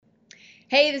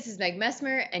Hey, this is Meg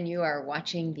Messmer, and you are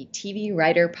watching the TV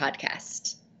Writer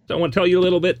Podcast. So I want to tell you a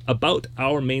little bit about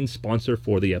our main sponsor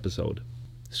for the episode.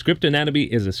 Script Anatomy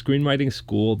is a screenwriting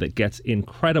school that gets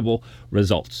incredible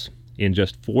results. In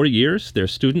just 4 years, their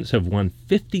students have won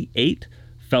 58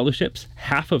 fellowships,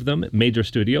 half of them at major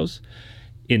studios.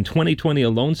 In 2020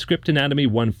 alone, Script Anatomy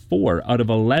won 4 out of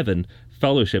 11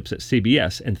 fellowships at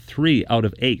CBS and 3 out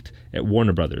of 8 at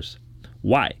Warner Brothers.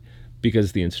 Why?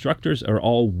 Because the instructors are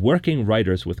all working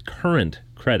writers with current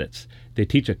credits. They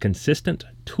teach a consistent,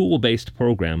 tool-based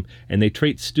program, and they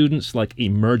treat students like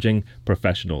emerging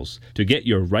professionals. To get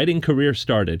your writing career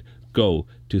started, go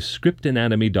to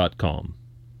scriptanatomy.com.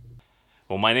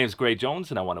 Well, my name is Gray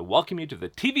Jones, and I want to welcome you to the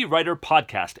TV Writer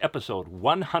Podcast, episode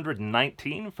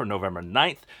 119 for November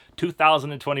 9th,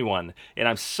 2021. And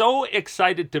I'm so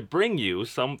excited to bring you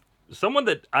someone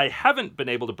that I haven't been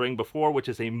able to bring before, which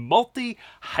is a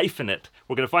multi-hyphenate.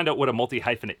 We're going to find out what a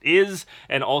multi-hyphenate is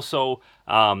and also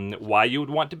why you would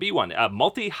want to be one. A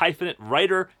multi-hyphenate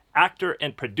writer, actor,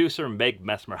 and producer, Meg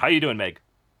Messmer. How you doing, Meg?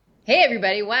 Hey,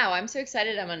 everybody. Wow, I'm so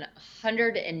excited. I'm on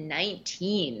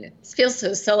 119. This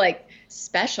feels so like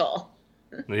special.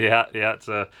 Yeah, it's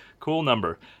a cool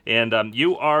number. And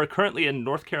you are currently in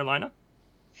North Carolina?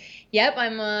 Yep,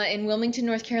 I'm in Wilmington,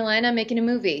 North Carolina, making a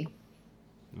movie.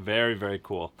 Very, very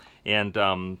cool. And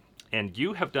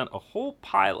you have done a whole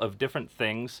pile of different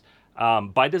things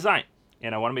by design.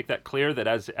 And I want to make that clear that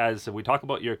as we talk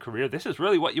about your career, this is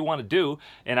really what you want to do.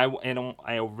 And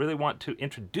I really want to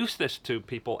introduce this to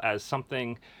people as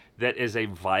something that is a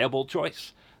viable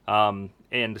choice. And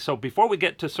so before we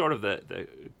get to sort of the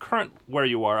current where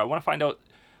you are, I want to find out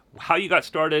how you got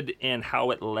started and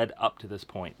how it led up to this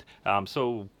point.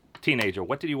 So teenager,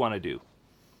 what did you want to do?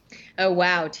 Oh,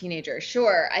 wow. Teenager.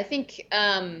 Sure. I think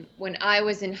when I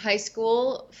was in high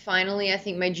school, finally, I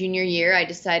think my junior year, I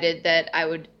decided that I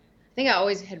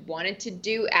always had wanted to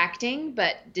do acting,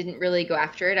 but didn't really go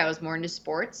after it. I was more into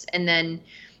sports. And then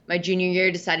my junior year,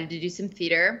 decided to do some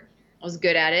theater. I was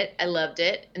good at it. I loved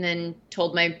it. And then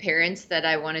told my parents that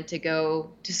I wanted to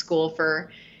go to school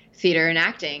for theater and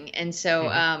acting. And so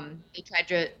they tried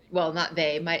to, well, not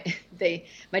they,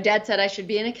 my dad said I should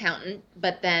be an accountant,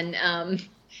 but then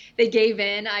they gave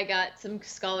in. I got some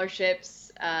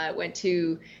scholarships, went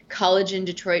to college in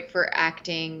Detroit for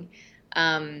acting.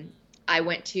 I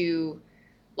went to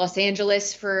Los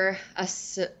Angeles for a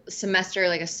semester,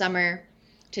 like a summer,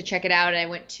 to check it out. I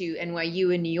went to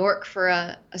NYU in New York for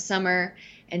a summer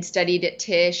and studied at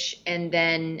Tisch. And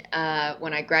then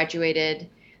when I graduated,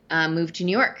 moved to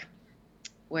New York,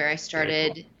 where I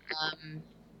started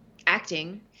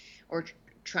acting or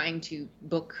trying to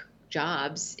book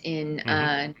jobs in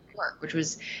New York, which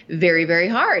was very, very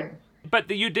hard.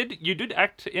 But you did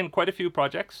act in quite a few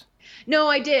projects? No,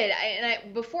 I did.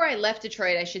 Before I left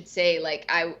Detroit, I should say, like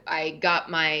I got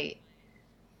my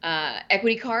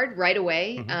equity card right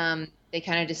away. They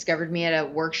kind of discovered me at a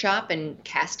workshop and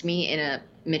cast me in a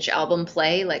Mitch Albom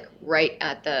play, like right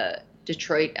at the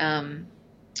Detroit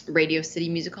Radio City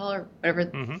Music Hall or whatever.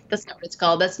 That's not what it's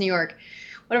called. That's New York.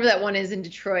 Whatever that one is in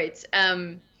Detroit.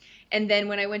 And then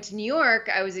when I went to New York,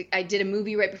 I did a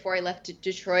movie right before I left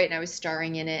Detroit, and I was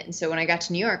starring in it. And so when I got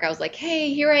to New York, I was like,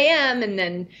 hey, here I am. And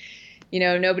then,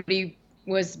 nobody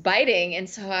was biting. And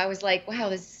so I was like, wow,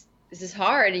 this is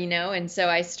hard, And so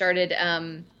I started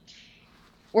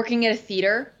working at a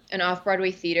theater, an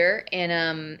off-Broadway theater,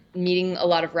 and meeting a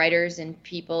lot of writers and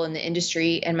people in the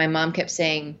industry. And my mom kept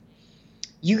saying,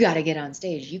 you got to get on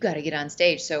stage. You got to get on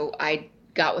stage. So I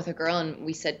got with a girl, and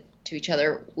we said to each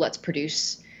other, let's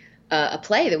produce a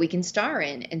play that we can star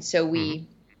in. And so we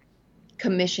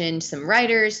commissioned some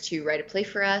writers to write a play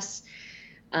for us.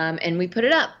 And we put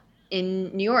it up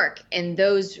in New York. And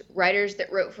those writers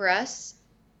that wrote for us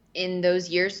in those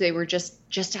years, they were just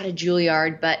out of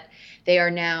Juilliard, but they are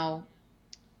now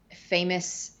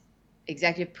famous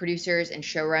executive producers and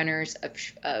showrunners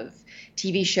of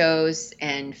TV shows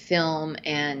and film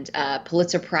and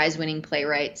Pulitzer Prize winning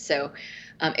playwrights. So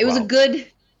it was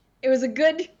a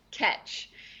good catch.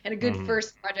 And a good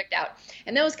first project out.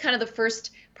 And that was kind of the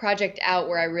first project out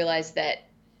where I realized that,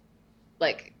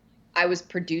 like, I was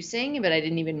producing, but I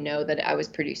didn't even know that I was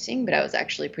producing, but I was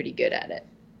actually pretty good at it.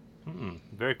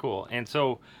 Very cool. And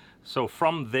so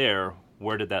from there,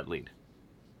 where did that lead?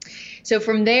 So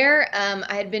from there,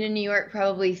 I had been in New York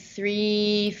probably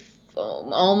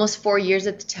almost 4 years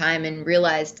at the time, and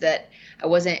realized that I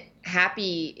wasn't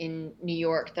happy in New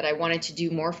York, that I wanted to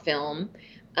do more film.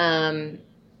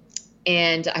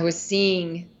 And I was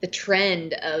seeing the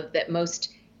trend of that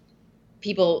most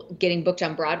people getting booked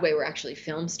on Broadway were actually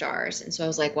film stars. And so I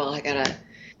was like, well, I gotta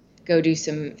go do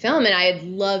some film. And I had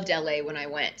loved LA when I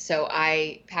went. So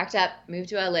I packed up, moved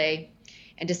to LA,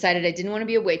 and decided I didn't want to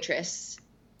be a waitress.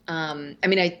 I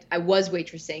mean, I was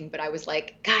waitressing, but I was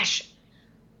like, gosh,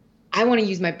 I want to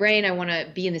use my brain. I want to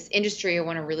be in this industry. I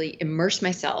want to really immerse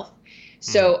myself.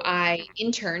 So I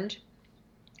interned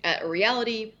at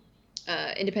a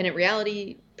independent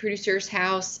reality producer's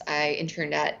house. I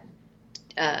interned at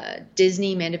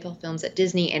Disney, Mandeville Films at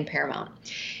Disney and Paramount.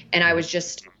 And I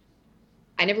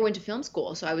never went to film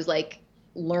school. So I was like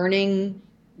learning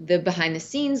the behind the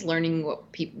scenes, learning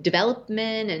what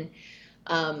development.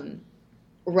 And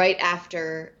right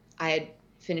after I had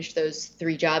finished those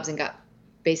 3 jobs and got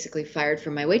basically fired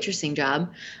from my waitressing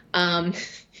job,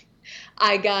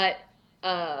 I got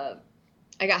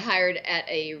hired at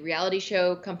a reality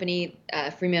show company,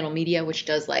 Fremantle Media, which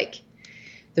does like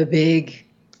the big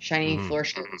shiny floor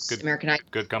shows. American Idol.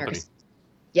 Good company.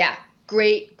 Yeah,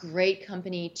 great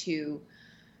company to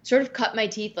sort of cut my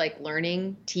teeth, like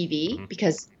learning TV,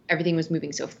 because everything was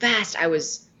moving so fast. I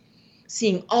was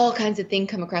seeing all kinds of things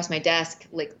come across my desk,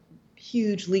 like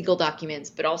huge legal documents,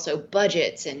 but also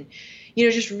budgets, and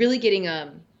just really getting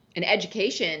an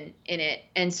education in it.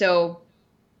 And so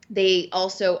they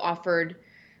also offered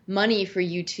money for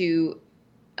you to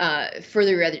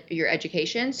further your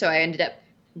education. So I ended up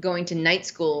going to night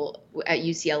school at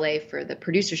UCLA for the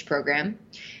producers program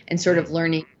and sort of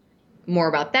learning more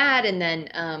about that. And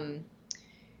then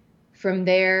from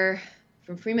there,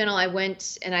 from Fremantle, I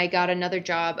went and I got another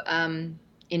job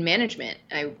in management.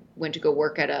 I went to go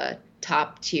work at a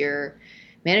top tier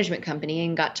management company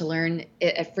and got to learn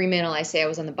at Fremantle. I say I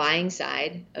was on the buying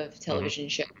side of television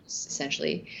shows,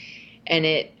 essentially. And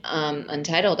at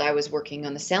Untitled, I was working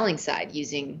on the selling side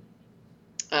using,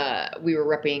 we were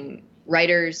repping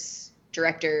writers,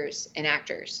 directors, and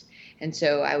actors. And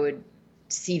so I would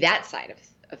see that side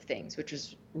of things, which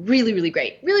was really, really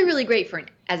great. Really, really great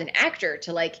as an actor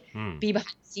to like be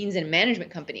behind the scenes in a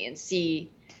management company and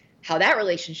see how that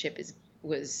relationship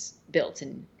was built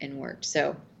and worked.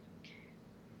 So,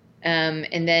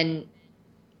 and then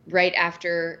right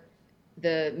after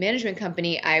the management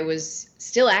company, I was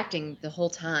still acting the whole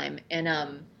time. And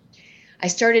I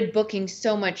started booking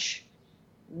so much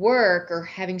work or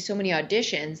having so many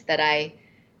auditions that I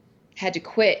had to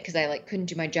quit because I couldn't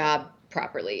do my job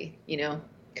properly,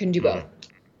 couldn't do both.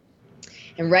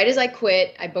 And right as I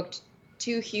quit, I booked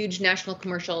 2 huge national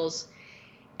commercials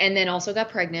and then also got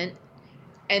pregnant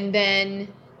and then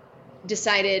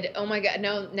decided, oh my God,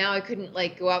 no, now I couldn't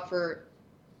go out for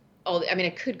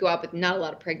I could go out, but not a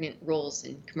lot of pregnant roles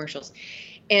in commercials.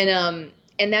 And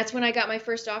that's when I got my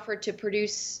first offer to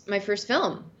produce my first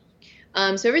film.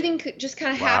 So everything just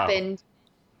kind of happened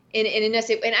in an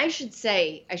essay. And I should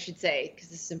say, because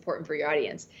this is important for your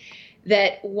audience,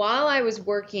 that while I was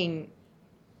working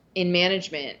in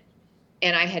management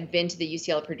and I had been to the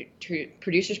UCLA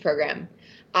producers program,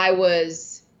 I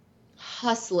was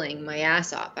hustling my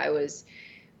ass off. I was,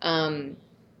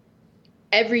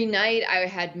 every night I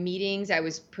had meetings. I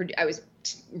was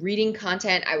reading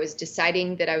content. I was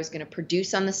deciding that I was going to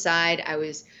produce on the side. I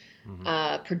was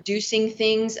producing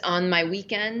things on my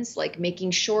weekends, like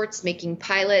making shorts, making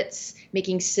pilots,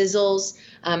 making sizzles.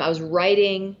 I was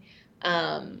writing.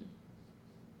 And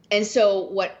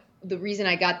so the reason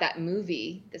I got that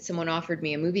movie, that someone offered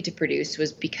me a movie to produce,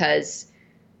 was because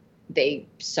they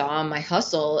saw my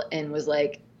hustle and was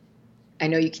like, I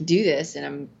know you can do this, and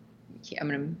I'm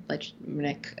going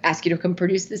to ask you to come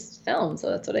produce this film. So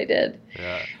that's what I did.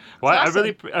 Yeah. Well, awesome. I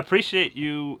really appreciate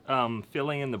you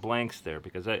filling in the blanks there,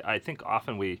 because I think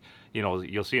often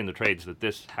you'll see in the trades that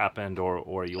this happened,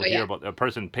 or you'll hear about a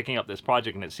person picking up this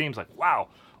project and it seems like, wow,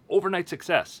 overnight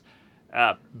success.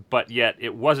 But yet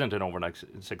it wasn't an overnight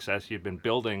success. You've been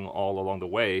building all along the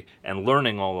way and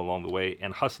learning all along the way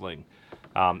and hustling.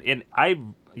 And I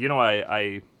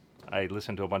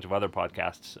listened to a bunch of other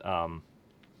podcasts,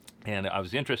 and I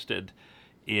was interested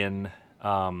in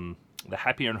the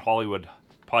Happier in Hollywood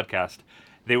podcast.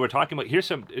 They were talking about,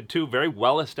 here's 2 very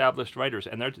well-established writers,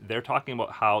 and they're talking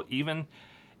about how even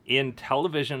in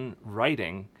television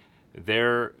writing,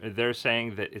 they're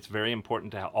saying that it's very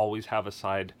important to always have a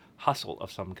side hustle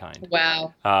of some kind.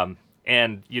 Wow.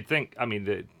 And you'd think,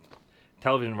 the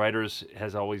television writers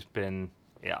has always been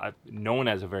known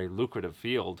as a very lucrative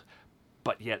field,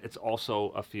 but yet it's also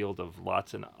a field of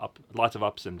lots of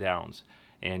ups and downs,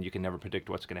 and you can never predict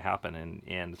what's going to happen.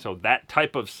 And so that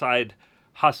type of side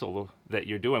hustle that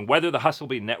you're doing, whether the hustle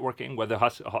be networking, whether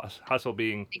hustle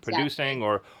being producing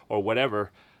or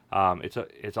whatever,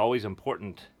 it's always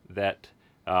important that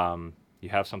you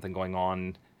have something going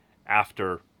on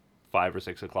after 5 or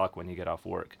 6 o'clock when you get off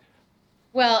work.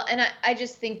 Well, and I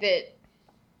just think that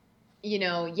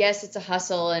yes, it's a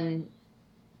hustle,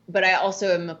 but I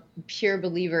also am a pure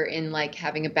believer in like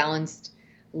having a balanced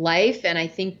life. And I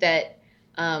think that,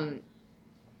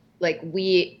 like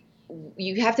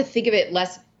you have to think of it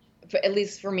less, at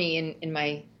least for me in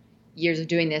my years of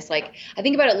doing this, like I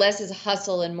think about it less as a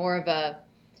hustle and more of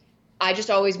I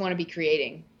just always want to be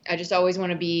creating. I just always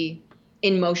want to be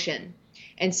in motion.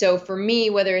 And so for me,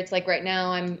 whether it's like right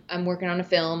now, I'm working on a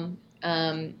film,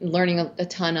 learning a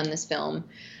ton on this film.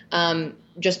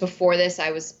 Just before this,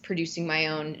 I was producing my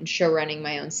own and show running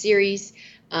my own series.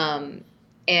 And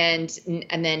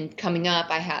then coming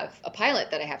up, I have a pilot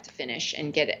that I have to finish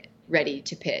and get it ready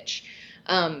to pitch.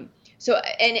 So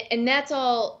and that's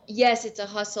all. Yes, it's a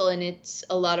hustle and it's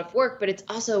a lot of work, but it's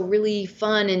also really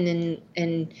fun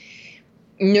and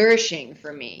nourishing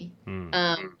for me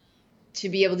to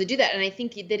be able to do that. And I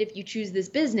think that if you choose this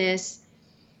business,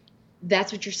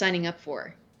 that's what you're signing up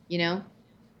for, you know?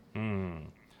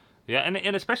 Yeah,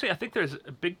 and especially I think there's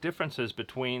big differences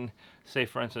between, say,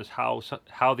 for instance,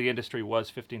 how the industry was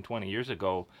 15, 20 years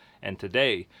ago and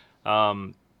today.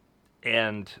 And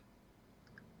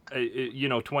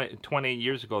 20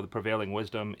 years ago, the prevailing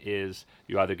wisdom is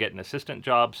you either get an assistant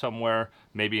job somewhere,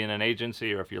 maybe in an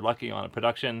agency, or if you're lucky on a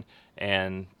production,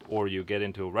 or you get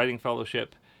into a writing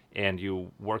fellowship and you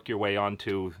work your way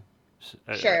onto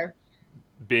Sure.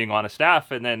 being on a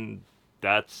staff, and then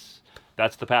that's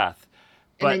the path.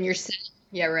 And then you're set.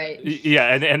 Yeah, right.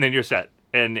 Yeah, and then you're set.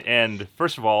 And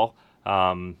first of all,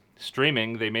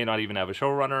 streaming, they may not even have a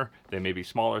showrunner. They may be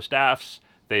smaller staffs.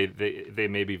 They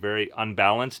may be very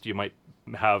unbalanced. You might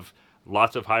have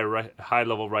lots of high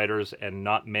level writers and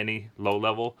not many low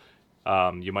level.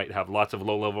 You might have lots of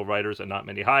low level writers and not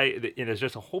many high. And there's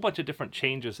just a whole bunch of different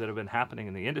changes that have been happening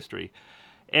in the industry.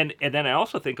 And then I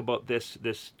also think about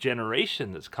this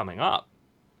generation that's coming up.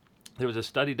 There was a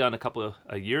study done a couple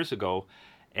of years ago,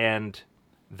 and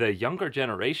the younger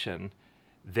generation,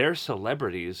 their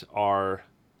celebrities are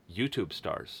YouTube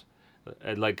stars.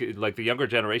 Like the younger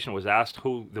generation was asked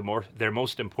who their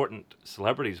most important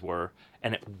celebrities were,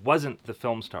 and it wasn't the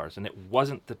film stars and it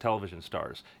wasn't the television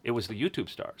stars. It was the YouTube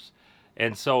stars.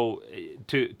 And so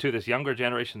to this younger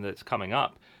generation that's coming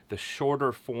up, the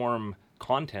shorter form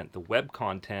content, the web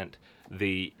content,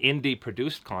 the indie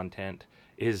produced content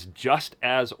is just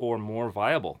as or more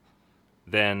viable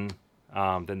than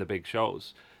the big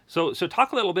shows. So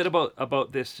talk a little bit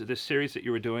about this series that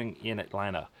you were doing in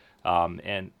Atlanta,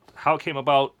 and how it came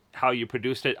about, how you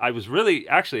produced it. I was really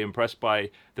actually impressed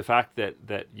by the fact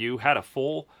that you had a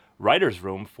full writer's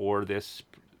room for this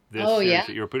series that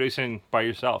you were producing by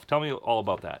yourself. Tell me all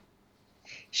about that.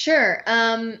 Sure.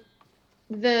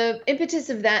 The impetus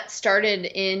of that started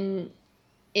in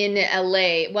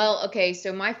LA. Well, okay,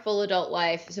 so my full adult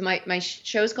life, so my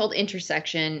show is called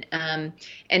Intersection, and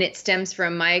it stems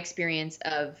from my experience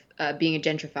of being a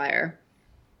gentrifier.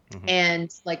 Mm-hmm.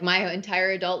 And like my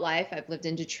entire adult life, I've lived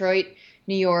in Detroit,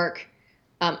 New York,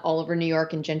 all over New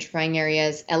York in gentrifying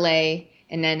areas, LA,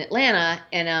 and then Atlanta,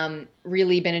 and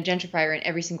really been a gentrifier in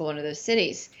every single one of those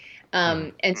cities.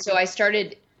 And so I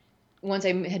started, once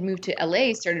I had moved to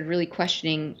LA, started really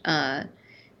questioning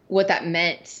what that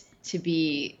meant to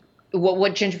be,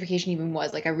 what gentrification even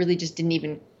was. Like I really just didn't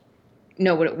even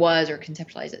know what it was or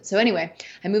conceptualize it. So anyway,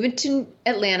 I move into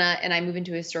Atlanta and I move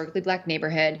into a historically Black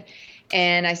neighborhood,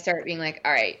 and I start being like,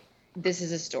 all right, this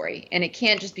is a story, and it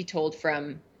can't just be told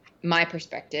from my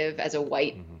perspective as a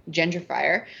white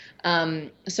gentrifier.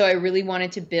 So I really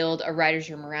wanted to build a writer's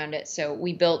room around it. So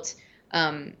we built,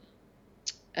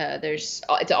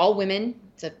 it's all women.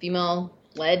 It's a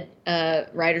female-led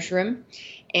writer's room,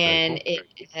 and cool.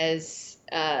 It has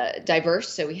diverse.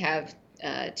 So we have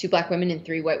 2 Black women and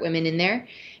 3 white women in there.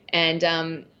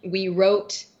 And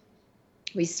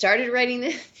we started writing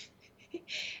this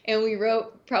and we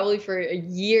wrote probably for a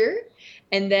year.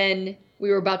 And then we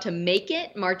were about to make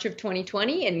it March of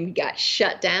 2020 and we got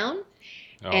shut down.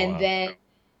 And then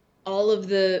all of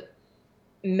the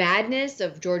madness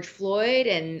of George Floyd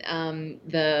and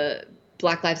the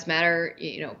Black Lives Matter,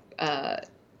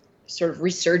 sort of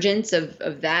resurgence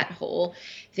of that whole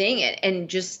thing, and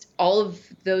just all of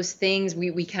those things,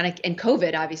 we kind of, and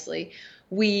COVID, obviously,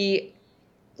 we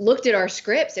looked at our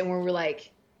scripts and we were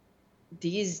like,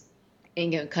 these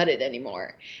ain't gonna cut it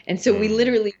anymore. And so we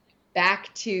literally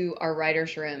back to our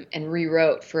writer's room and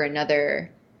rewrote for another,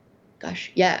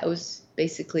 it was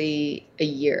basically a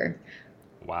year.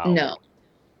 Wow. No.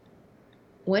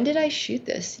 When did I shoot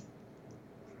this?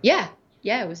 Yeah,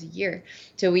 it was a year.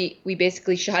 So we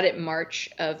basically shot it in March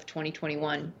of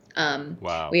 2021.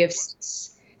 Wow. We have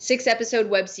 6 episode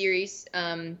web series.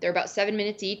 They're about 7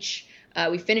 minutes each.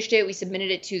 We finished it. We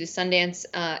submitted it to the Sundance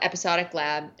episodic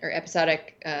lab or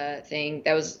episodic thing.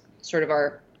 That was sort of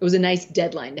it was a nice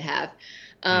deadline to have.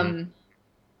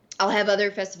 I'll have other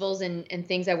festivals and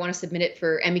things I want to submit it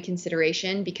for Emmy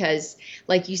consideration because,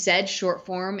 like you said, short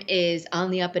form is on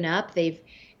the up and up. They've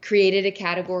created a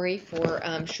category for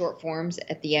short forms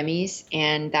at the Emmys,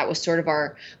 and that was sort of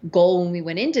our goal when we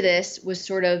went into this. Was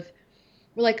sort of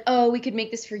we're like, oh, we could make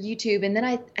this for YouTube, and then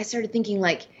I started thinking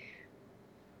like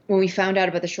when we found out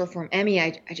about the short form Emmy,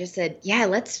 I just said, yeah,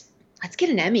 let's get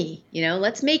an Emmy.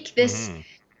 Let's make this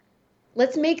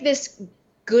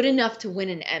good enough to win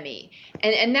an Emmy.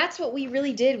 And that's what we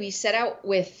really did. We set out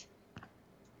with,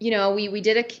 we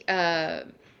did a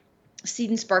Seed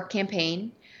and Spark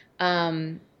campaign.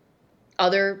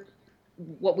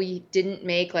 What we didn't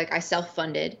make, like I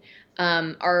self-funded.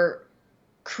 Our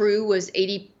crew was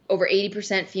over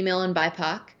 80% female and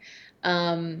BIPOC.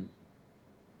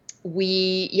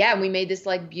 We made this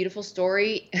like beautiful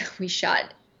story. We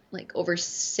shot like over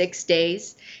 6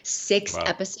 days, 6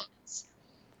 episodes.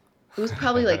 It was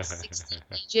probably like 60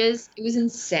 pages. It was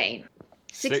insane.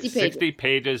 60 pages. 60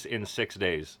 pages in 6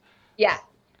 days. Yeah.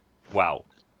 Wow.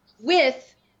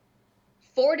 With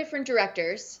 4 different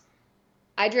directors.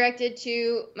 I directed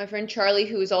 2. My friend Charlie,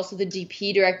 who was also the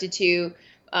DP, directed 2.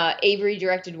 Avery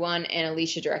directed 1, and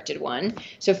Alicia directed 1.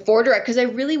 So 4 because I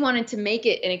really wanted to make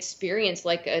it an experience,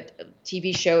 like a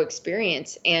TV show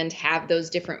experience, and have those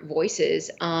different voices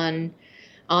on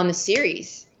the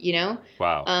series.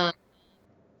 Wow.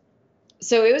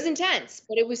 So it was intense,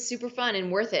 but it was super fun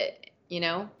and worth it,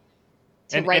 And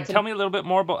tell me a little bit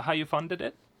more about how you funded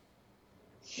it.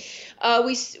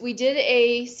 We did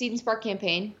a Seed and Spark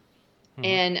campaign,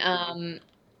 and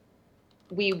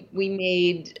we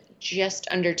made just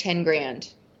under 10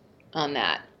 grand on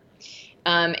that.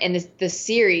 And the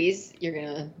series,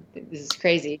 this is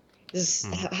crazy. This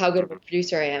is how good of a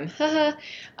producer I am.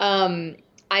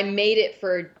 I made it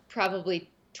for probably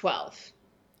 12.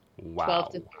 Wow.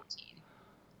 12 to 13.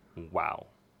 Wow.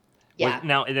 Yeah.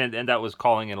 And that was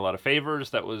calling in a lot of favors.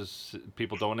 That was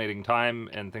people donating time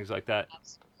and things like that.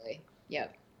 Absolutely.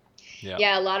 Yep. Yeah.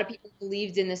 Yeah. A lot of people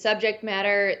believed in the subject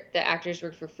matter. The actors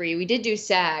worked for free. We did do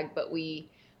SAG, but we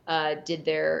did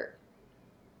their,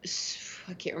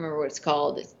 I can't remember what it's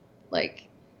called. It's like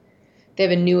they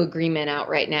have a new agreement out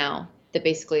right now that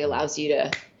basically allows you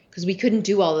to, because we couldn't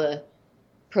do all the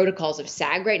protocols of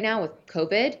SAG right now with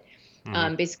COVID.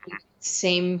 Basically,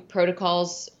 same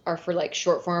protocols are for like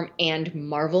short form and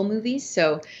Marvel movies.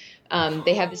 So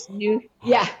they have this new,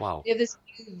 they have this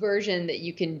new version that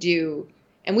you can do.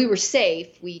 And we were safe.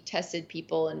 We tested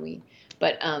people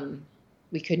but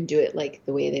we couldn't do it like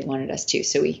the way they wanted us to.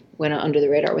 So we went under the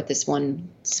radar with this one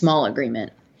small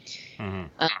agreement.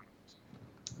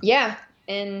 Yeah.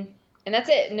 And that's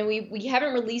it. And then we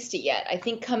haven't released it yet. I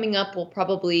think coming up, we'll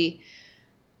probably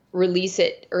release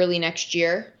it early next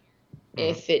year.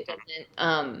 If it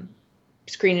doesn't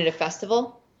screen at a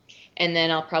festival, and then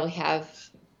I'll probably have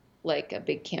like a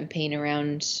big campaign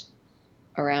around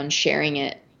sharing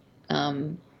it,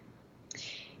 because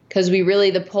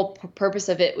the whole purpose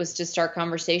of it was to start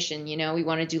conversation. We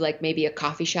want to do like maybe a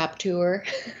coffee shop tour,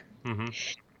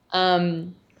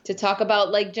 to talk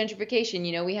about like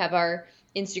gentrification. We have our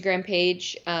Instagram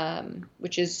page,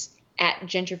 which is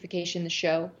 @gentrification the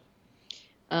show.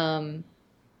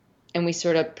 And we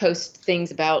sort of post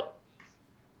things about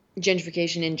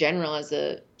gentrification in general as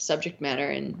a subject matter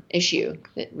and issue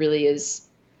that really is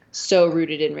so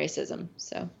rooted in racism.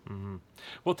 So,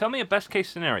 well, tell me a best case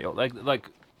scenario. Like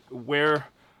where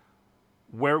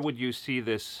would you see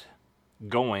this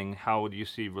going? How would you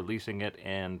see releasing it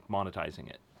and monetizing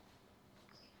it?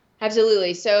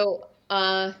 Absolutely. So,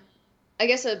 I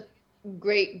guess a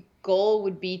great goal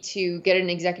would be to get an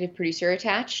executive producer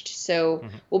attached. So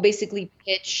we'll basically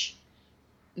pitch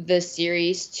the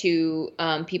series to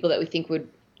people that we think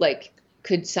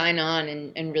could sign on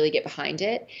and really get behind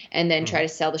it, and then try to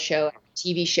sell the show as a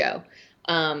TV show,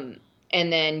 and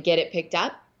then get it picked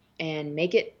up and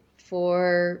make it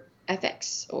for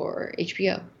FX or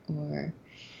HBO or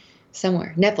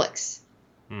somewhere, Netflix.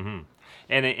 And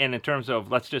in terms of,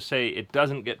 let's just say it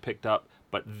doesn't get picked up,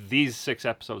 but these 6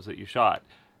 episodes that you shot,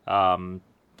 how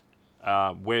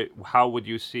would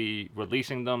you see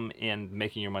releasing them and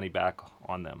making your money back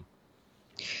on them?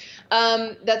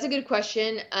 That's a good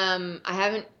question.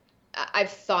 I've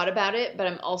thought about it, but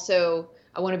I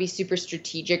want to be super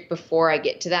strategic before I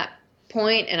get to that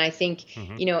point. And I think,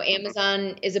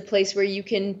 Amazon is a place where you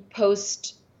can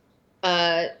post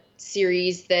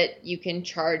series that you can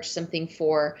charge something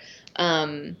for.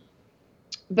 But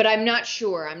I'm not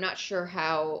sure. I'm not sure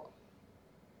how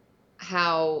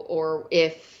or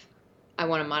if I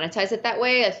want to monetize it that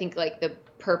way. I think like the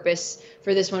purpose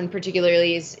for this one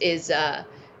particularly is the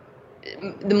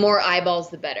more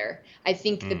eyeballs, the better. I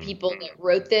think the people that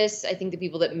wrote this, I think the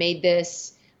people that made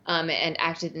this and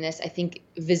acted in this, I think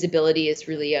visibility is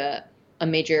really a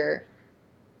major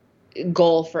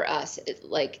goal for us,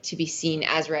 like to be seen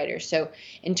as writers. So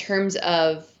in terms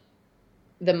of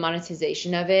the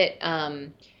monetization of it,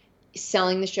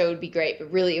 selling the show would be great,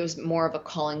 but really it was more of a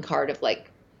calling card of like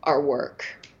our work.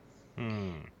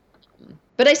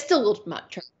 But I still will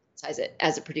not try to monetize it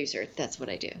as a producer. That's what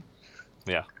I do.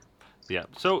 Yeah. Yeah.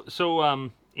 So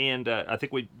and I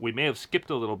think we may have skipped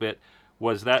a little bit.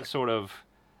 Was that sort of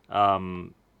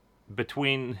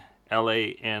between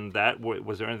LA and that?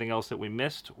 Was there anything else that we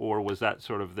missed, or was that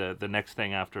sort of the next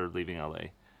thing after leaving LA?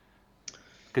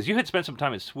 Because you had spent some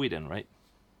time in Sweden, right?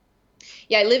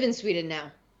 Yeah, I live in Sweden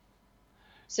now.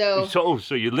 So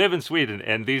you live in Sweden,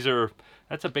 and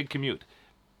that's a big commute.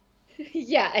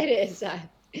 Yeah, it is.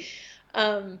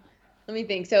 Let me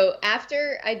think. So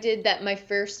after I did my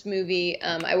first movie,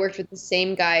 I worked with the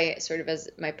same guy sort of as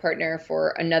my partner for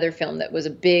another film that was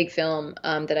a big film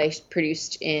that I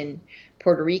produced in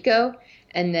Puerto Rico.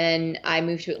 And then I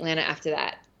moved to Atlanta after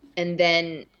that. And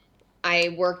then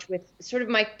I worked with sort of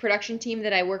my production team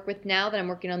that I work with now that I'm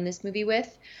working on this movie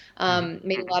with.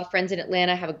 Made a lot of friends in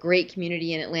Atlanta, have a great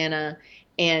community in Atlanta.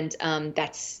 And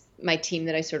that's my team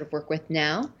that I sort of work with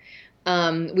now.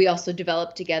 We also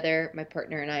developed together, my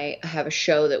partner and I have a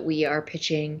show that we are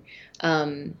pitching.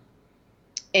 And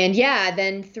yeah,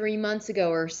 then 3 months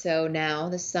ago or so now,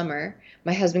 this summer,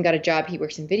 my husband got a job. He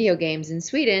works in video games in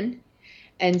Sweden.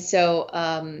 And so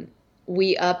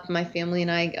my family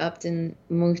and I upped and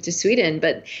moved to Sweden.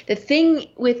 But the thing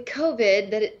with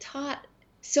COVID that it taught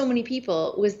so many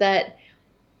people was that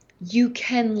you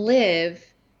can live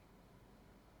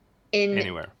in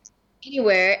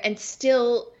anywhere and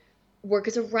still work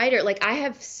as a writer. Like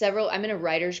I'm in a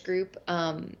writers group,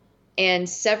 and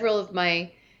several of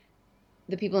the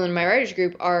people in my writers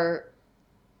group are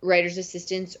writers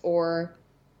assistants or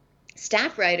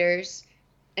staff writers,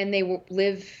 and they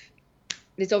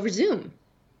it's over Zoom.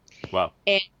 Wow.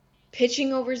 And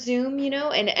pitching over Zoom,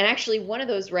 and actually one of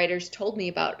those writers told me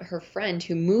about her friend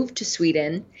who moved to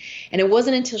Sweden, and it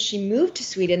wasn't until she moved to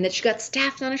Sweden that she got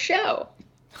staffed on a show.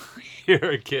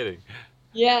 You're kidding.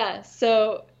 Yeah.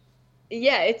 So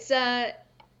yeah, it's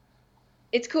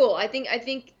cool. I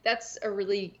think that's a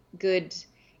really good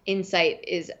insight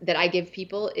is that I give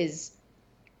people is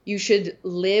you should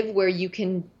live where you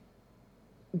can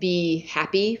be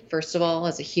happy, first of all,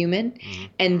 as a human,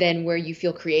 and then where you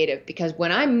feel creative. Because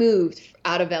when I moved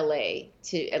out of LA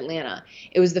to Atlanta,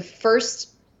 it was the first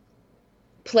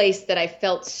place that I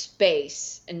felt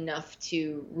space enough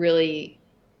to really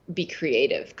be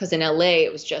creative. Because in LA,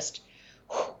 it was just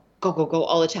go, go, go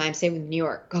all the time. Same with New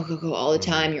York. Go, go, go all the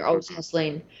time. You're always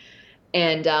hustling.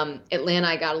 And Atlanta,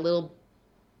 I got a little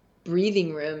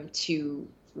breathing room to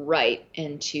write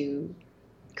and to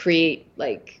create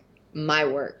like my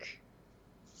work.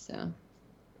 So.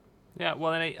 Yeah,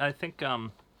 well, and I think,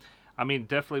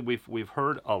 definitely we've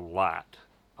heard a lot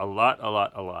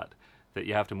that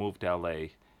you have to move to LA.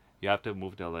 You have to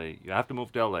move to LA. You have to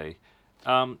move to LA.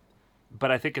 But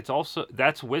I think it's also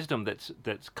that's wisdom that's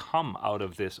come out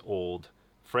of this old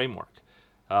framework,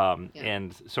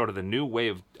 and sort of the new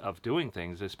way of doing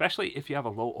things. Especially if you have a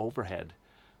low overhead,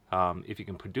 if you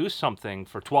can produce something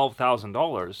for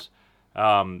 $12,000,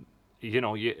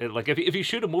 like if you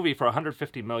shoot a movie for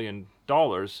 $150 million,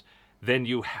 then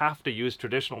you have to use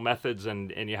traditional methods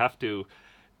and you have to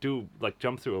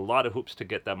jump through a lot of hoops to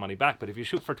get that money back. But if you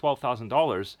shoot for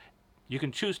 $12,000, you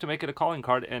can choose to make it a calling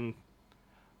card and.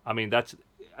 That's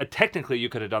technically you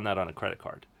could have done that on a credit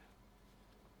card.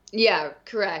 Yeah,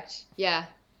 correct. Yeah.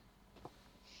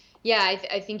 Yeah,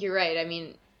 I think you're right.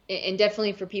 And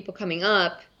definitely for people coming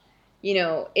up,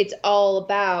 it's all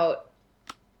about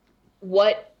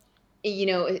what,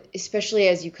 especially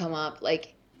as you come up,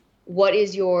 like, what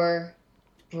is your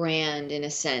brand in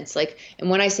a sense? Like, and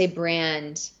when I say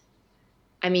brand,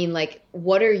 like,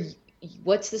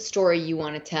 what's the story you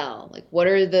want to tell? Like, what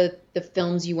are the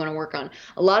films you want to work on?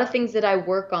 A lot of things that I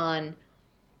work on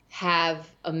have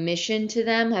a mission to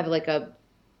them, have like a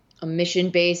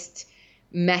mission-based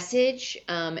message.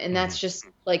 And that's just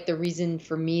like the reason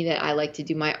for me that I like to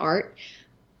do my art.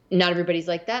 Not everybody's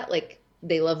like that. Like,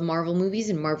 they love Marvel movies,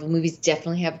 and Marvel movies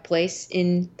definitely have a place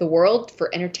in the world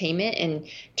for entertainment and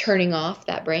turning off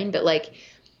that brain. But like,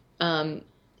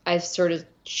 I sort of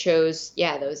chose,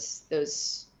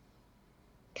 those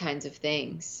kinds of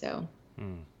things. So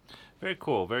very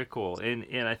cool,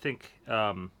 and I think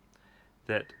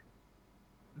that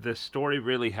the story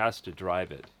really has to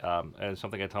drive it. And it's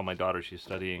something I tell my daughter. She's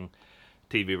studying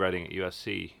TV writing at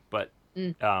USC, but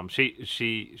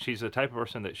she's the type of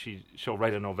person that she'll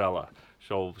write a novella.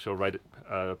 She'll write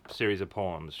a series of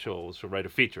poems. She'll write a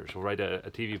feature. She'll write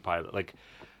a TV pilot. Like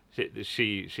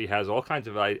she has all kinds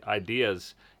of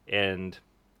ideas, and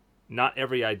not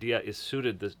every idea is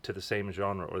suited to the same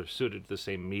genre or suited to the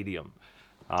same medium.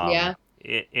 Yeah.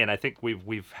 And I think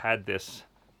we've had this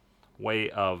way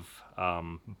of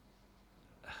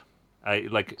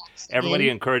everybody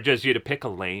encourages you to pick a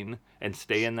lane and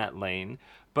stay in that lane,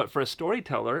 but for a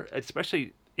storyteller,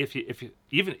 especially if you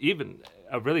even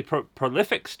a really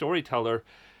prolific storyteller,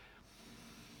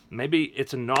 maybe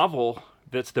it's a novel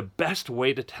that's the best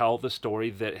way to tell the story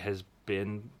that has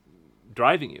been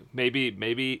driving you.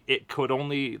 Maybe it could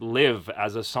only live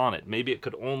as a sonnet. Maybe it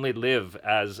could only live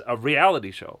as a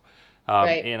reality show.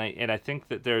 Right. And I think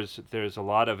that there's a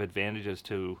lot of advantages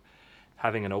to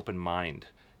having an open mind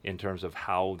in terms of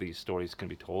how these stories can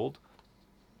be told.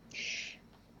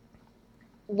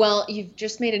 Well, you've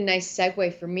just made a nice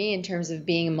segue for me in terms of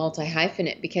being a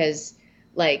multi-hyphenate, because,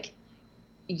 like,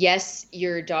 yes,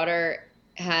 your daughter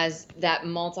has that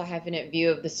multi-hyphenate view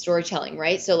of the storytelling,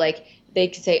 right? So, like, they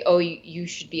could say, oh, you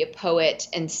should be a poet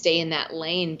and stay in that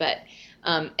lane. But,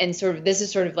 and sort of, this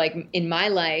is sort of like in my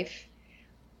life,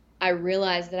 I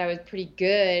realized that I was pretty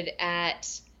good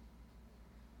at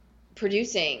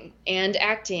producing and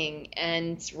acting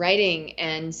and writing.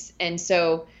 And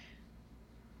so,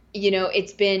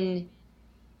 it's been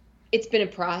a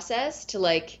process to,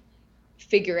 like,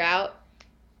 figure out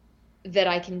that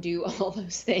I can do all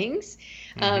those things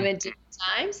at different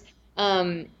times.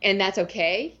 And that's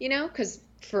okay, because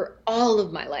for all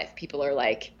of my life, people are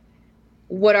like,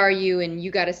 what are you? And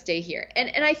you got to stay here.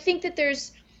 And I think that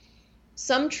there's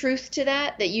some truth to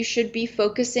that you should be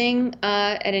focusing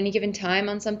at any given time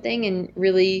on something and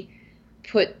really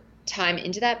put time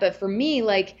into that. But for me,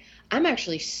 like, I'm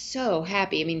actually so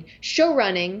happy. I mean, show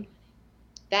running,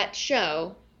 that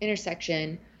show,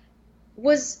 Intersection,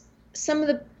 was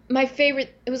my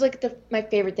favorite. It was like my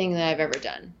favorite thing that I've ever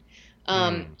done.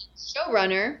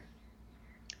 Showrunner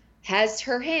has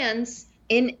her hands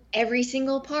in every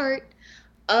single part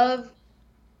of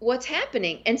what's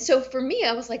happening. And so for me,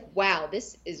 I was like, wow,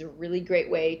 this is a really great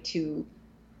way to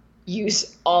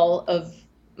use all of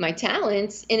my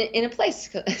talents in a place.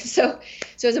 So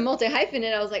as a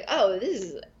multi-hyphenate, I was like, oh, this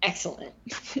is excellent.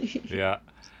 Yeah.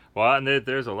 Well, and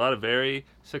there's a lot of very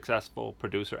successful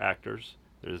producer actors.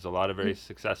 There's a lot of very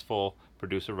successful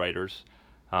producer writers.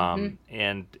 And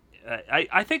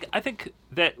I think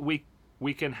that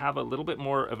we can have a little bit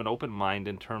more of an open mind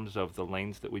in terms of the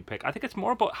lanes that we pick. I think it's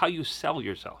more about how you sell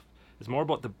yourself. It's more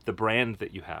about the brand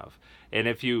that you have. And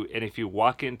if you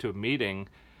walk into a meeting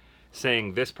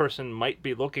saying this person might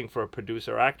be looking for a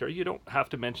producer actor, you don't have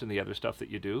to mention the other stuff that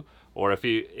you do. Or if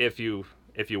you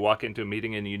walk into a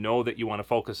meeting and you know that you want to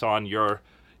focus on your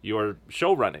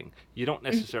show running, you don't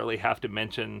necessarily have to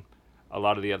mention a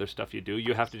lot of the other stuff you do.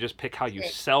 You have to just pick how you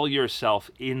sell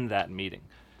yourself in that meeting.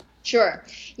 Sure.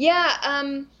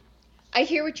 Yeah. I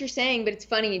hear what you're saying, but it's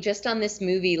funny. Just on this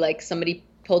movie, like, somebody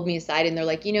pulled me aside and they're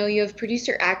like, you have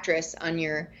producer actress on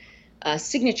your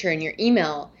signature in your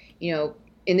email,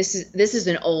 and this is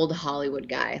an old Hollywood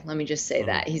guy. Let me just say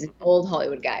that he's an old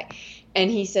Hollywood guy. And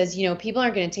he says, people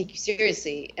aren't going to take you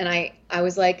seriously. And I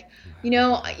was like,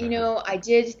 I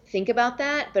did think about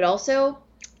that, but also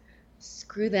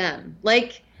screw them.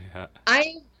 Like, yeah.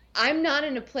 I'm not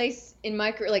in a place in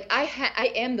my career, like,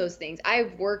 I am those things.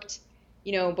 I've worked,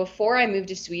 before I moved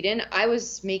to Sweden, I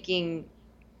was making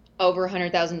over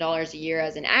 $100,000 a year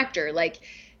as an actor, like,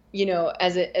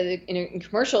 in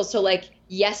commercials. So, like,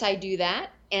 yes, I do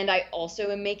that. And I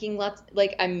also am making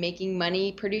I'm making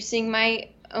money producing my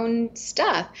own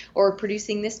stuff or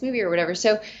producing this movie or whatever.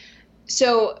 So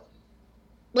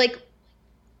like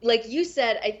you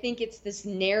said, I think it's this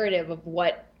narrative of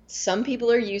what some people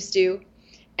are used to.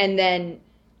 And then,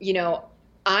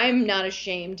 I'm not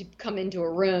ashamed to come into a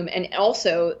room. And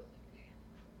also,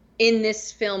 in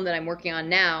this film that I'm working on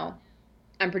now,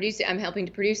 I'm helping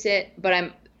to produce it,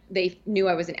 but they knew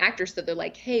I was an actor. So they're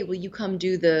like, hey, will you come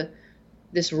do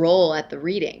this role at the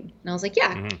reading? And I was like,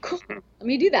 yeah, cool. Let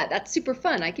me do that. That's super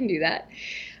fun. I can do that.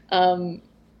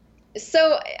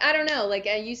 So I don't know, like,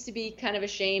 I used to be kind of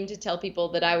ashamed to tell people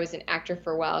that I was an actor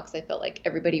for a while, because I felt like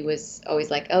everybody was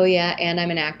always like, oh yeah, and I'm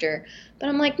an actor. But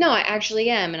I'm like, no, I actually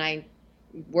am. And I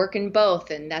work in both,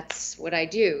 and that's what I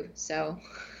do. So.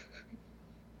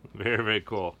 Very, very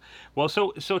cool. Well,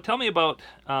 so tell me about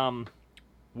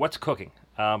what's cooking.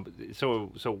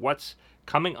 So what's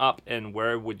coming up, and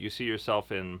where would you see yourself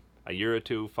in a year or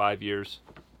two, 5 years?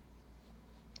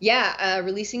 Yeah,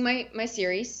 releasing my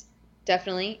series,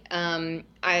 definitely.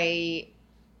 I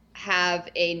have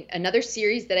another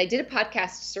series that I did a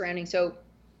podcast surrounding. So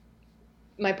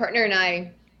my partner and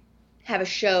I have a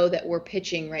show that we're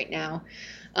pitching right now.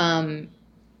 Um,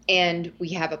 and we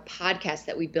have a podcast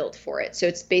that we built for it. So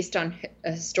it's based on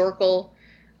a historical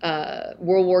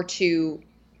World War II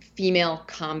female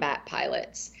combat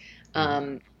pilots.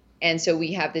 And so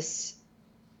we have this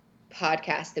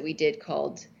podcast that we did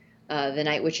called the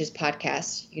Night Witches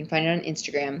Podcast. You can find it on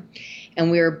Instagram. And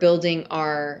we're building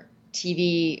our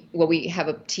TV. Well, we have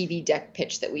a TV deck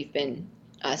pitch that we've been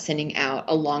sending out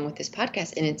along with this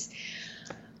podcast. And it's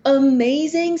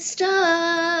amazing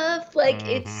stuff. Like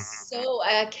it's so,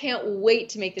 I can't wait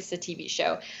to make this a TV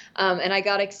show. And I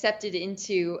got accepted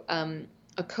into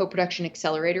a co-production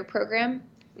accelerator program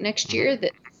next year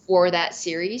for that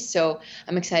series. So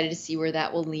I'm excited to see where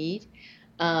that will lead.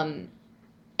 And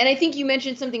I think you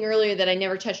mentioned something earlier that I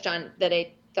never touched on that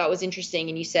I thought was interesting.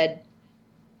 And you said,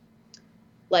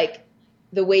 like,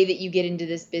 the way that you get into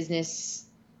this business,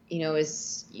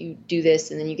 is you do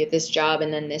this and then you get this job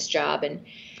and then this job. And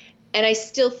I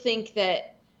still think that,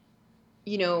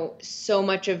 so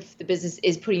much of the business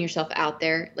is putting yourself out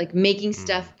there, like making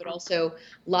stuff, but also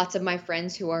lots of my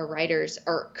friends who are writers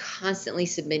are constantly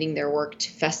submitting their work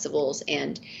to festivals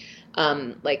and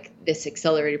like this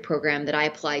accelerated program that I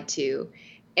applied to.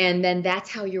 And then that's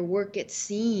how your work gets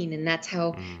seen. And that's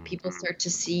how people start to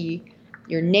see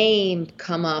your name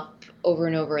come up over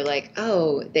and over, like,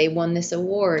 oh, they won this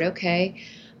award. Okay,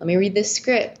 let me read this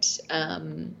script.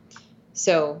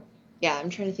 So yeah, I'm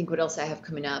trying to think what else I have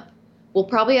coming up. We'll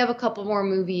probably have a couple more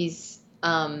movies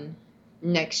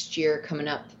next year coming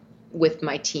up with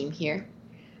my team here.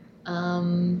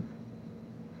 And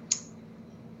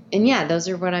yeah, those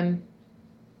are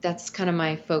that's kind of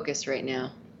my focus right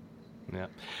now. Yeah.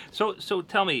 So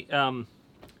tell me,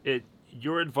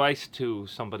 your advice to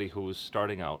somebody who's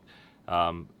starting out.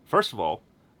 First of all,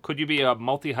 could you be a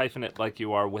multi-hyphenate like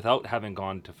you are without having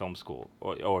gone to film school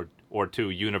or to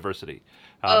university?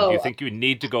 Do you think you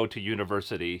need to go to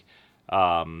university,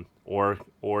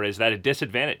 or is that a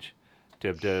disadvantage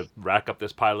to rack up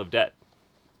this pile of debt?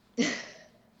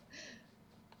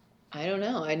 I don't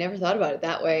know. I never thought about it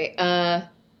that way. I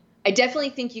definitely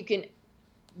think you can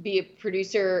be a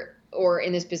producer or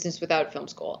in this business without film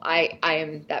school. I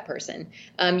am that person.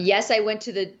 Yes, I went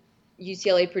to the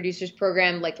UCLA producers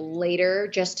program like later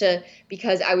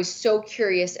because I was so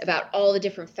curious about all the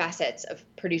different facets of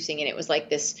producing. And it was like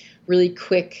this really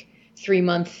quick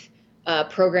 3-month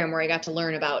program where I got to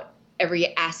learn about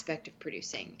every aspect of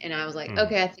producing. And I was like,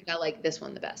 okay, I think I like this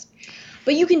one the best.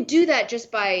 But you can do that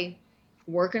just by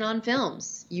working on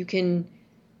films. You can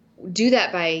do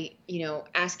that by,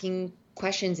 asking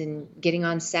questions and getting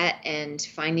on set and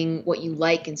finding what you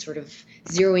like and sort of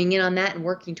zeroing in on that and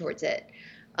working towards it.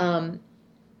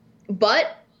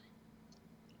 But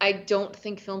I don't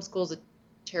think film school is a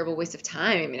terrible waste of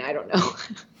time. I mean, I don't know.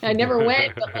 I never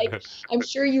went, but like, I'm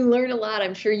sure you learn a lot.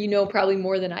 I'm sure you know probably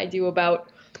more than I do about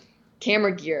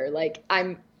camera gear. Like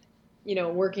I'm,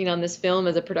 working on this film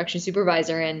as a production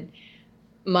supervisor, and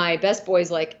my best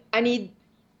boy's like, I need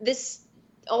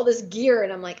all this gear.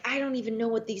 And I'm like, I don't even know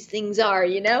what these things are,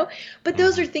 but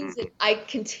those are things that I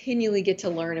continually get to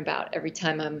learn about every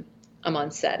time I'm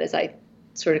on set as I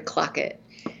sort of clock it.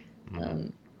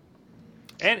 And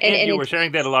you were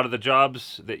sharing that a lot of the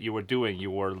jobs that you were doing, you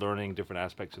were learning different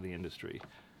aspects of the industry.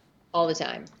 All the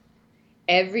time.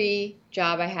 Every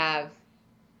job I have,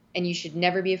 and you should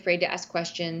never be afraid to ask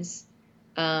questions,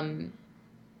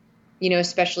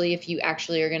 especially if you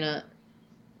actually are going to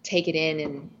take it in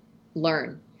and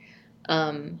learn.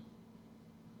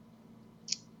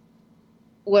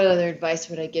 What other advice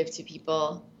would I give to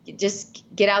people? Just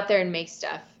get out there and make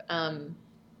stuff.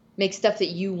 Make stuff that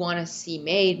you want to see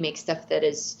made. Make stuff that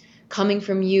is coming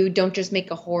from you. Don't just make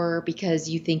a horror because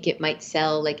you think it might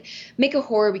sell. Like, make a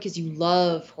horror because you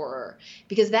love horror,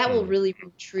 because that will really be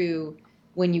true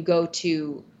when you go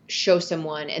to show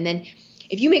someone. And then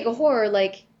if you make a horror,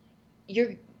 like,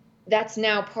 that's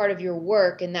now part of your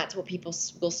work, and that's what people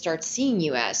will start seeing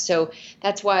you as. So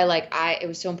that's why, like, it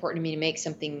was so important to me to make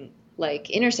something like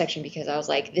Intersection, because I was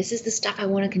like, this is the stuff I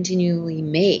want to continually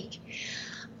make.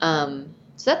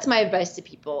 So that's my advice to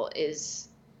people is,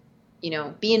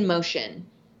 be in motion.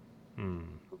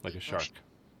 Like a shark.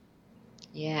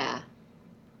 Yeah.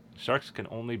 Sharks can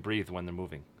only breathe when they're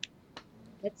moving.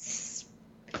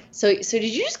 So did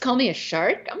you just call me a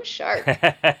shark? I'm a shark.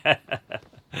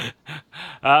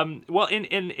 Well,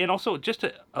 and also just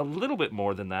a little bit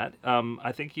more than that.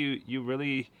 I think you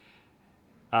really,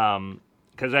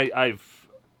 because I've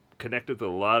connected with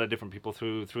a lot of different people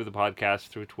through the podcast,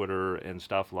 through Twitter and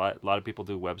stuff. A lot of people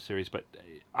do web series, but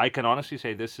I can honestly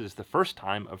say this is the first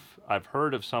time I've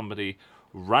heard of somebody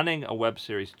running a web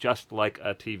series just like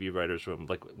a TV writer's room,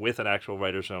 like with an actual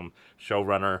writer's room,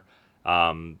 showrunner,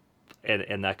 and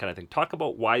that kind of thing. Talk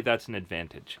about why that's an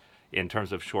advantage in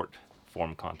terms of short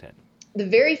form content. The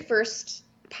very first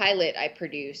pilot I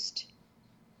produced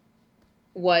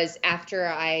was after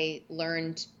I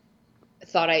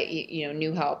thought I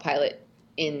knew how a pilot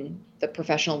in the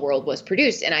professional world was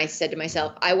produced. And I said to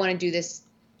myself, I want to do this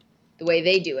the way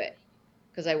they do it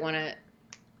because I want to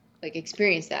like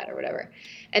experience that or whatever.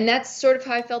 And that's sort of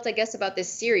how I felt, I guess, about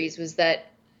this series, was that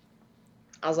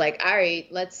I was like, all right,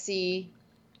 let's see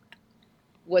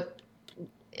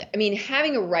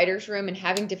having a writer's room and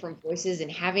having different voices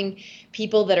and having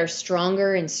people that are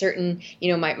stronger in certain,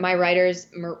 my writers,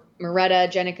 Moretta,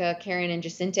 Jenica, Karen, and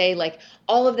Jacinta, like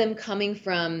all of them coming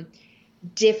from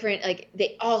different, like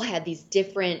they all had these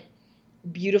different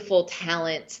beautiful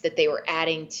talents that they were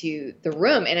adding to the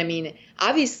room. And I mean,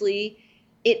 obviously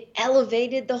it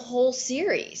elevated the whole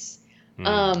series.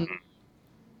 And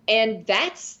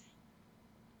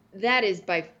that is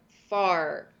by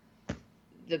far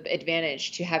the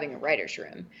advantage to having a writer's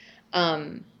room.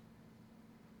 And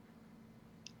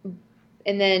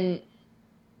then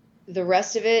the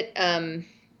rest of it, I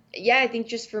think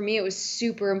just for me, it was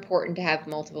super important to have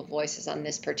multiple voices on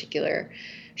this particular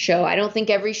show. I don't think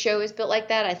every show is built like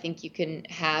that. I think you can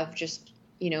have just,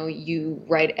 you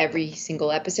write every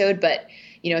single episode, but,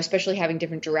 especially having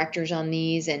different directors on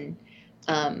these. And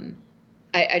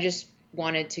I just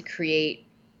wanted to create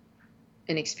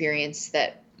an experience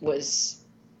that was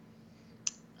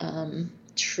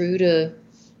true to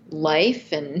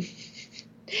life and,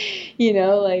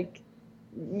 I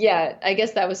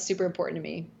guess that was super important to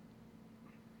me.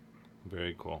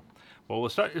 Very cool. Well, we'll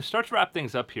start to wrap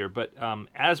things up here, but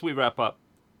as we wrap up,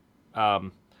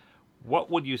 what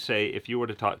would you say if you were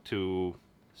to talk to,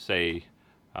 say,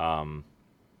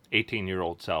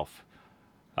 18-year-old self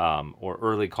or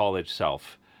early college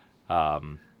self that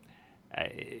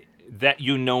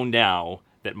now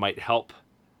that might help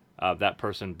that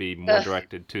person be more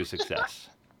directed to success?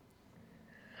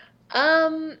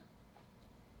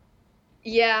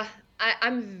 Yeah,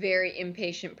 I'm a very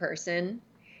impatient person.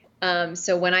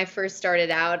 So when I first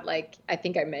started out, like, I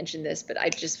think I mentioned this, but I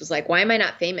just was like, why am I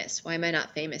not famous? Why am I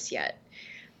not famous yet?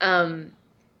 And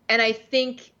I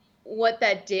think what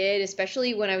that did,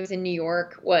 especially when I was in New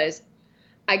York, was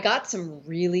I got some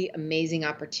really amazing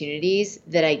opportunities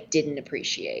that I didn't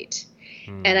appreciate.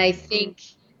 And I think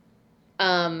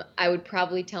I would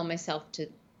probably tell myself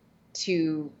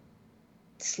to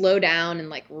slow down and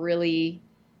like really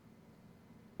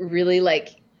like,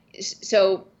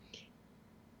 so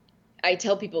I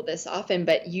tell people this often,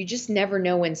 but you just never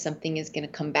know when something is going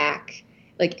to come back.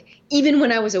 Like even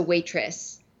when I was a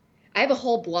waitress, I have a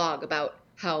whole blog about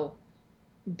how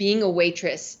being a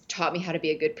waitress taught me how to be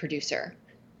a good producer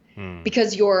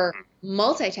because you're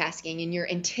multitasking and you're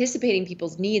anticipating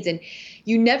people's needs, and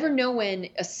you never know when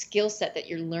a skill set that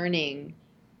you're learning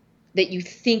that you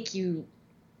think you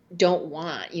don't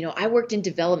want. I worked in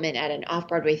development at an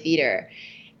off-Broadway theater,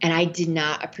 and I did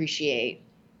not appreciate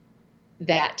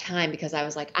that time because I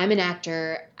was like, I'm an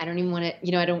actor. I don't even want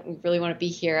to, I don't really want to be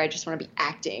here. I just want to be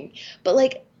acting. But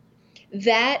like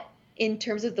that, in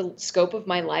terms of the scope of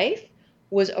my life,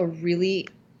 was a really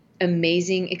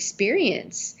amazing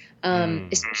experience.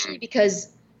 Especially because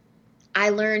I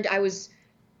learned, I was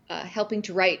helping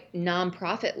to write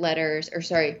nonprofit letters,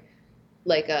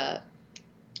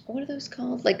 what are those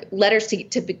called? Like letters to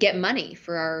get money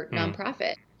for our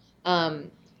nonprofit.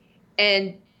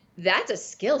 And that's a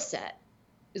skill set.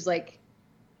 It's like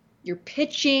you're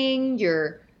pitching,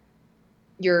 you're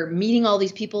meeting all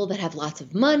these people that have lots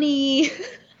of money.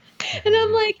 And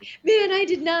I'm like, man, I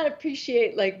did not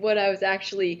appreciate like what I was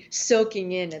actually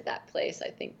soaking in at that place,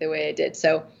 I think, the way I did.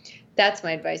 So that's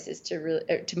my advice, is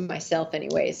to myself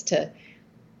anyways, to,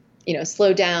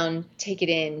 slow down, take it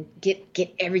in,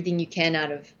 get everything you can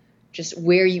out of just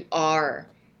where you are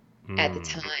at the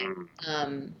time.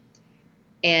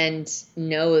 And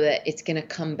know that it's going to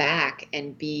come back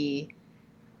and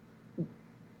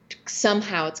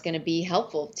somehow it's going to be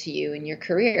helpful to you in your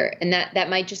career. And that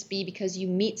might just be because you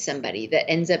meet somebody that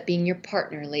ends up being your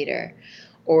partner later,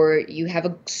 or you have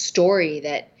a story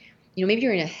that, maybe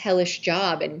you're in a hellish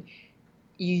job and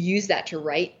you use that to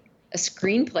write a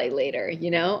screenplay later,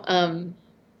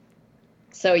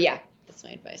 So yeah, that's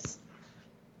my advice.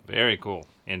 Very cool.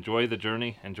 Enjoy the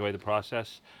journey, enjoy the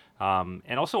process. And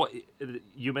also,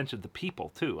 you mentioned the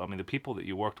people too. I mean, the people that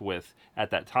you worked with at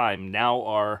that time now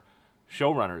are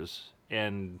showrunners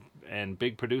and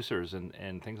big producers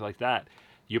and things like that.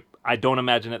 I don't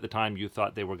imagine at the time you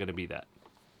thought they were going to be that.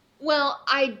 Well,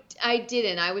 I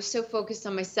didn't. I was so focused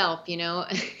on myself,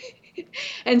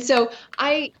 and so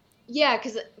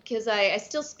because I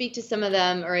still speak to some of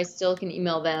them, or I still can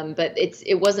email them, but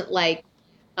it wasn't like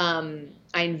I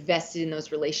invested in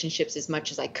those relationships as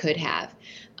much as I could have.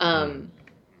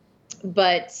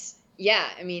 But yeah,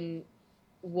 I mean,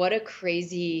 what a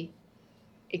crazy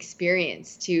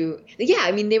experience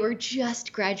they were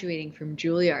just graduating from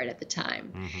Juilliard at the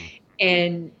time.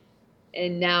 And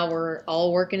now we're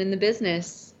all working in the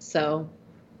business. So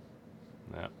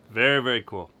yeah, very, very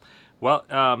cool. Well,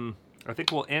 I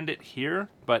think we'll end it here,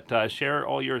 but share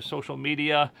all your social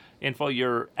media info.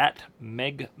 You're at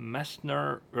Meg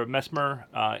Messmer,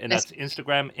 and that's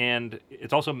Instagram, and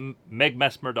it's also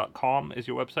megmessmer.com is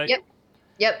your website.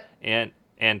 Yep.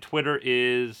 And Twitter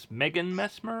is Megan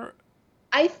Messmer.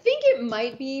 I think it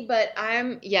might be, but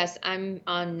I'm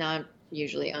not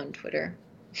usually on Twitter.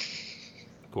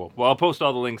 Cool. Well, I'll post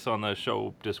all the links on the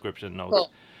show description notes.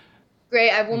 Cool.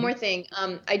 Great. I have one more thing.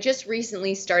 I just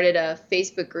recently started a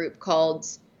Facebook group called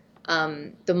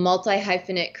the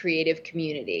Multi-Hyphenate Creative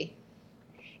Community.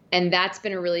 And that's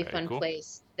been a really fun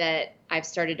place that I've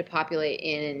started to populate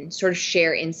in and sort of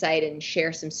share insight and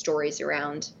share some stories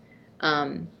around.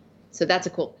 So that's a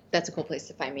cool place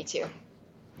to find me too.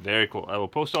 Very cool. I will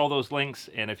post all those links.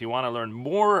 And if you want to learn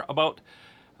more about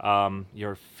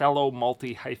your fellow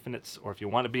multi-hyphenates, or if you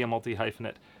want to be a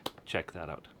multi-hyphenate, check that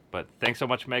out. But thanks so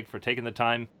much, Meg, for taking the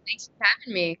time. Thanks for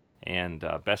having me. And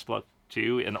best luck to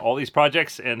you in all these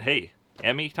projects. And hey,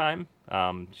 Emmy time,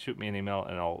 shoot me an email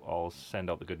and I'll send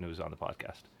out the good news on the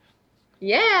podcast.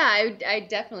 Yeah, I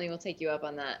definitely will take you up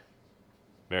on that.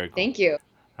 Very cool. Thank you.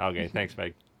 Okay, thanks,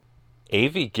 Meg.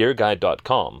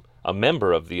 avgearguide.com, a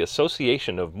member of the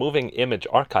Association of Moving Image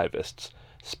Archivists,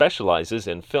 specializes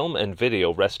in film and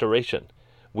video restoration.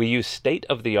 We use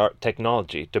state-of-the-art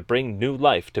technology to bring new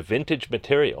life to vintage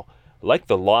material, like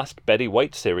the Lost Betty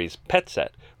White series Pet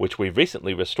Set, which we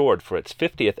recently restored for its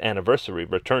 50th anniversary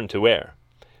return to air.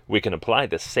 We can apply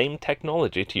the same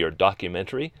technology to your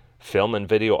documentary, film and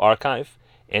video archive,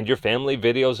 and your family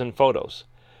videos and photos.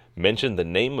 Mention the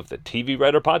name of the TV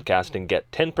Writer Podcast and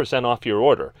get 10% off your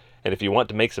order. And if you want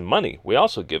to make some money, we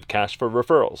also give cash for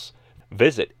referrals.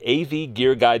 Visit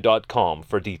avgearguide.com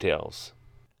for details.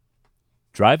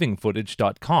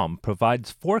 DrivingFootage.com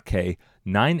provides 4K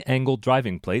 9-angle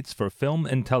driving plates for film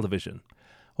and television.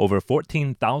 Over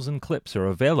 14,000 clips are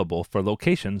available for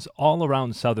locations all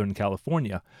around Southern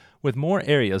California, with more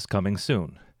areas coming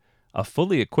soon. A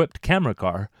fully equipped camera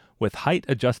car with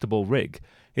height-adjustable rig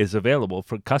is available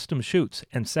for custom shoots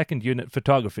and second-unit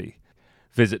photography.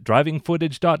 Visit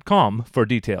DrivingFootage.com for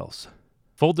details.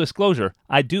 Full disclosure,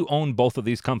 I do own both of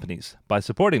these companies. By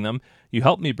supporting them, you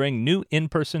help me bring new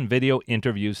in-person video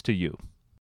interviews to you.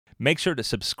 Make sure to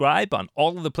subscribe on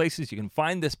all of the places you can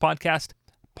find this podcast: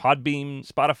 Podbean,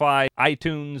 Spotify,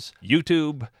 iTunes,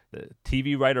 YouTube, the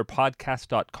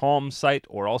TVWriterPodcast.com site,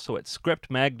 or also at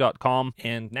scriptmag.com,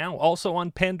 and now also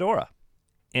on Pandora.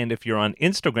 And if you're on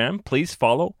Instagram, please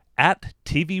follow at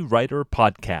TV Writer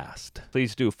Podcast.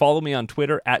 Please do follow me on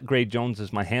Twitter. At Gray Jones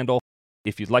is my handle.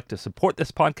 If you'd like to support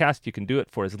this podcast, you can do it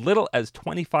for as little as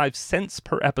 25 cents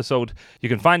per episode. You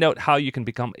can find out how you can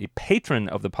become a patron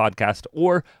of the podcast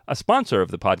or a sponsor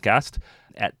of the podcast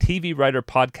at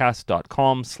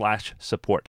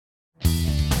tvwriterpodcast.com/support.